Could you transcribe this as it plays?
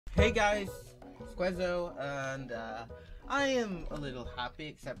Hey guys, Squezzo, and I am a little happy,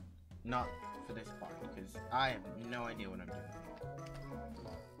 except not for this part, because I have no idea what I'm doing.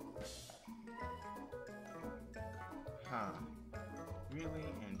 Huh. Really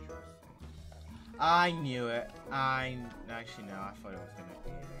interesting. I knew it. Actually, no, I thought it was gonna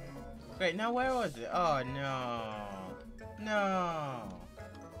be there. Wait, now where was it? Oh, no. No.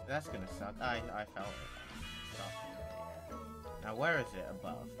 That's gonna suck. I felt it. Stop. Now where is it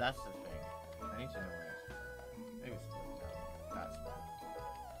above? That's the thing. I need to know where it's above. Maybe it's above that. That's above.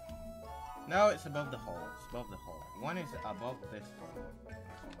 No, it's above the hole. It's above the hole. One is above this hole.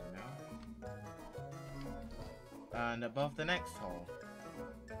 That's all I know. And above the next hole.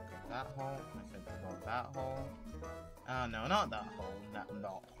 That hole. I said above that hole. No, not that hole. That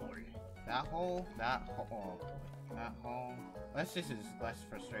hole. That hole. That hole. Oh boy. That hole. This is less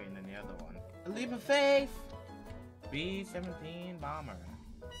frustrating than the other one. A leap of faith! B-17 bomber.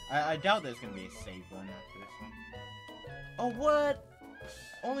 I doubt there's gonna be a save one after this one. Oh, what?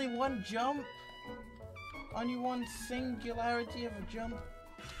 Only one jump? Only one singularity of a jump?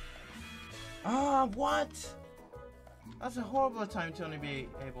 Ah, what? That's a horrible time to only be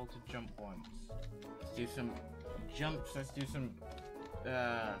able to jump once. Let's do some jumps. Let's do some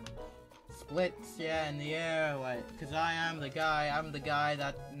splits, yeah, in the air, like, cause I'm the guy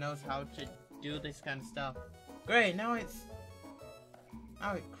that knows how to do this kind of stuff. Great, now it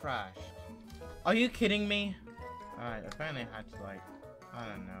crashed. Are you kidding me? Alright, apparently I had to, like, I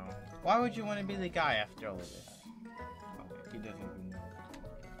don't know. Why would you want to be the guy after all of this? Okay, he doesn't even know.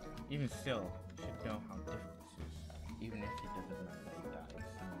 Even still, you should know how difficult this is. Even if he doesn't know that he dies.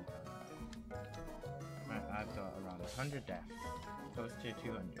 Right, I've got around 100 deaths. Close to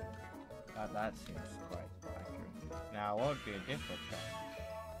 200. That seems quite accurate. Now, what would be a difficult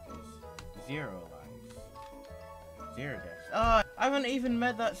challenge? Is 0 lives. 0 deaths. Oh, I haven't even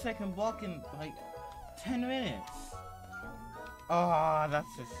met that second block in like 10 minutes. Oh,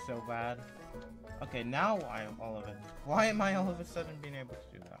 that's just so bad. Okay, now why am I all of a sudden being able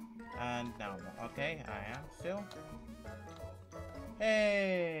to do that? And now, okay, I am still.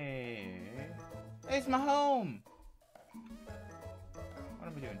 Hey, it's my home. What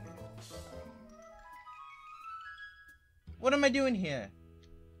am I doing here? What am I doing here?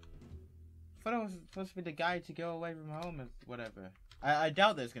 I thought I was supposed to be the guy to go away from home or whatever. I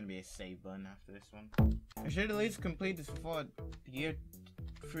doubt there's gonna be a save button after this one. I should at least complete this before the year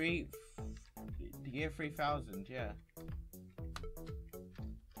 3000, yeah.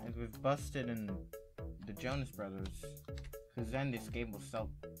 And we've busted in the Jonas Brothers, because then this game will stop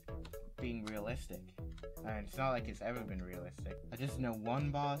being realistic. And it's not like it's ever been realistic. I just know one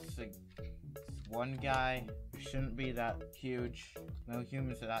boss, like, one guy who shouldn't be that huge. No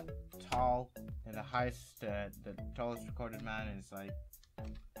humans are that tall. And the highest, the tallest recorded man is like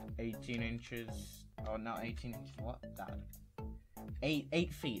 18 inches. Oh, not 18 inches. What? That?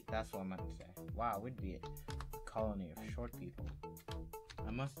 8 feet. That's what I meant to say. Wow, we'd be a colony of short people.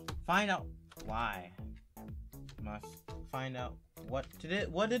 I must find out why. Must find out what to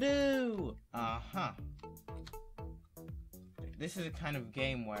do. Uh-huh. This is a kind of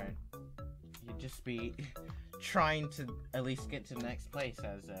game where you'd just be trying to at least get to the next place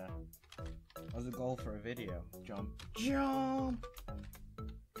as a goal for a video. Jump. Jump!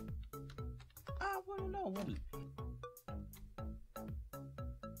 I wanna know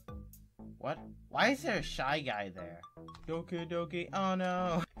what? Why is there a shy guy there? Doki Doki, oh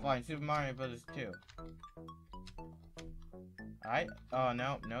no! Fine, Super Mario Brothers 2. Alright, oh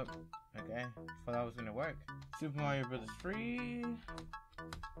no, nope. Okay, thought that was gonna work. Super Mario Brothers 3.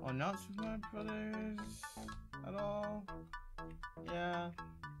 Oh, not Super Mario Brothers at all. Yeah,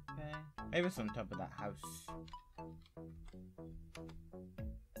 okay. Maybe it's on top of that house.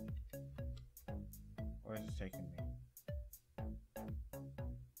 Where is it taking me?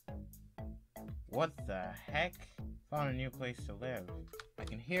 What the heck? Found a new place to live. I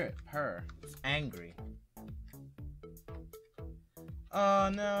can hear it purr. It's angry. Oh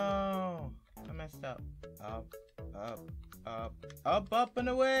no! I messed up. Up, up, up, up, up and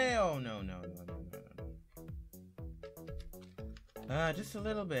away! Oh no, no, no, no, no, no. Just a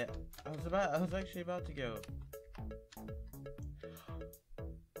little bit. I was actually about to go.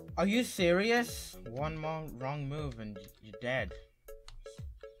 Are you serious? One wrong move and you're dead.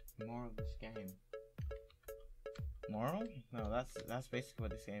 Moral of this game. Moral? No, that's basically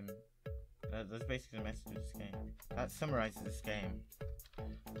what this game. That's basically the message of this game. That summarizes this game.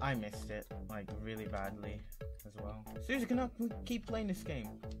 I missed it, like, really badly as well. Seriously, cannot keep playing this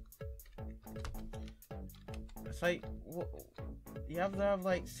game. It's like, you have to have,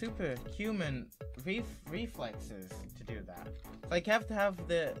 like, superhuman reflexes to do that. Like, you have to have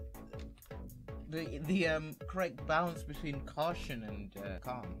the correct balance between caution and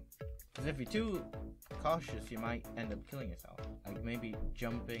calm. Because if you're too cautious, you might end up killing yourself. Like maybe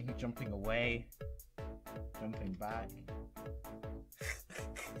jumping away, jumping back.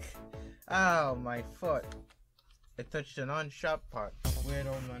 Ow, my foot! I touched an unsharp part. Weird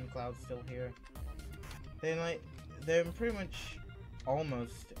old MacLeod still here. They're in pretty much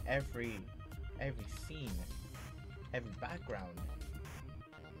almost every scene, every background.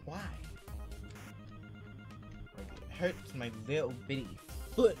 Why? Like, it hurts my little bitty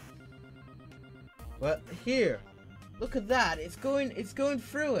foot. Well, here, look at that. It's going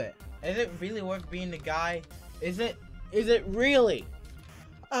through it. Is it really worth being the guy? Is it really?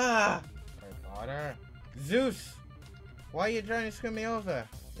 Ah! Harry Potter. Zeus! Why are you trying to screw me over?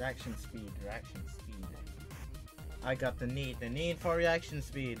 Reaction speed. I got the need for reaction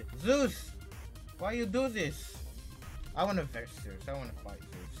speed. Zeus! Why you do this? I wanna verse Zeus. I wanna fight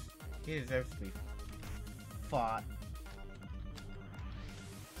Zeus. He deserves to be fought.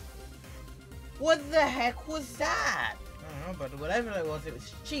 What the heck was that? I don't know, but whatever it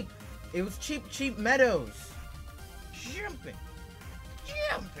was cheap. It was cheap meadows. Jumping.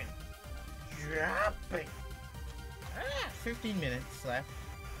 Ah, 15 minutes left.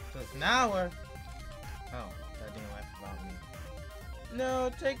 So it's an hour. Oh, that didn't laugh about me. No,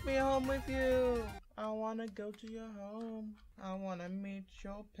 take me home with you. I wanna go to your home. I wanna meet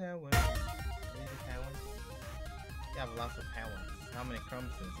your parents. Parents? You have lots of parents. How many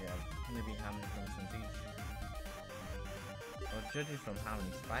crumbs do you have? Maybe how many crumbs each? Well, judging from how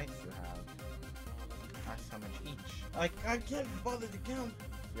many spikes you have, that's how much each. I can't bother to count.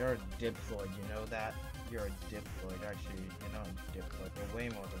 You're a diploid, you know that? You're a diploid. Actually, you're not a diploid. You're way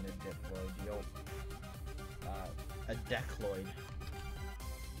more than a diploid. You're a decloid.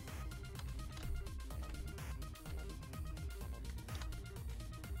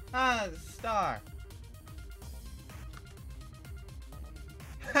 Ah, star.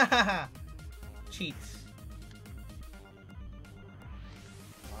 Hahaha. Cheats.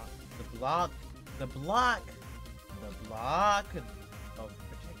 The block of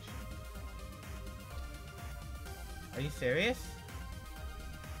protection. Are you serious?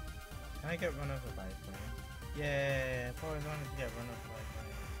 Can I get run over by a plane? Yeah, I've always wanted to get run over by a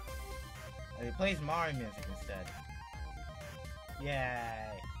plane. It plays Mario music instead.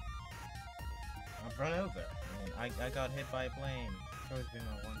 Yay! I've run over. I got hit by a plane. It's always been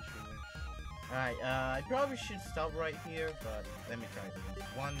my one true wish. Alright, I probably should stop right here, but let me try this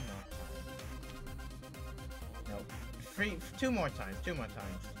one more time. No, two more times.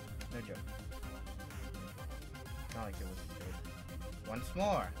 No joke. Not like it was a joke. Once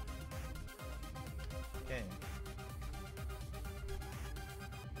more. Okay.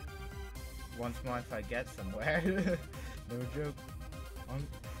 Once more if I get somewhere. No joke.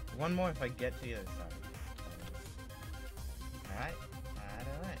 One more if I get to the other side. Alright.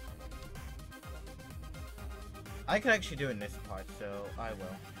 I could actually do it in this part, so I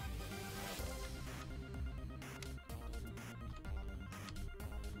will.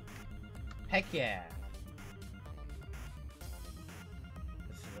 Heck yeah!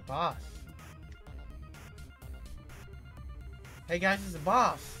 This is the boss. Hey guys, this is the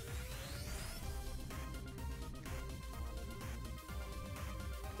boss!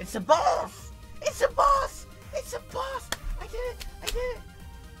 It's a boss! It's a boss! It's a boss! I did it!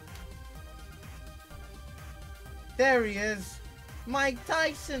 There he is! Mike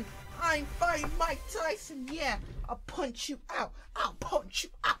Tyson! I'm fighting Mike Tyson! Yeah! I'll punch you out!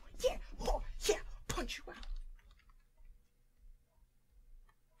 Yeah! Oh, yeah! Punch you out!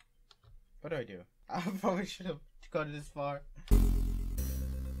 What do? I probably should have gone this far.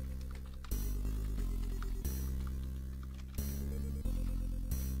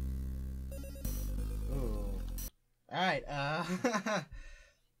 Ooh. Alright,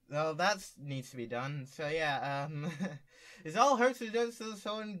 well, that needs to be done. So yeah, it's all hurts to do so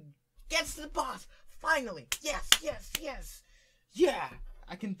someone gets to the boss. Finally, yes. Yeah,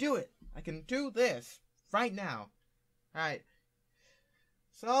 I can do it. I can do this right now. All right.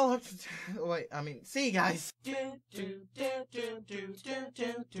 So all hurts. Wait, I mean, see you guys.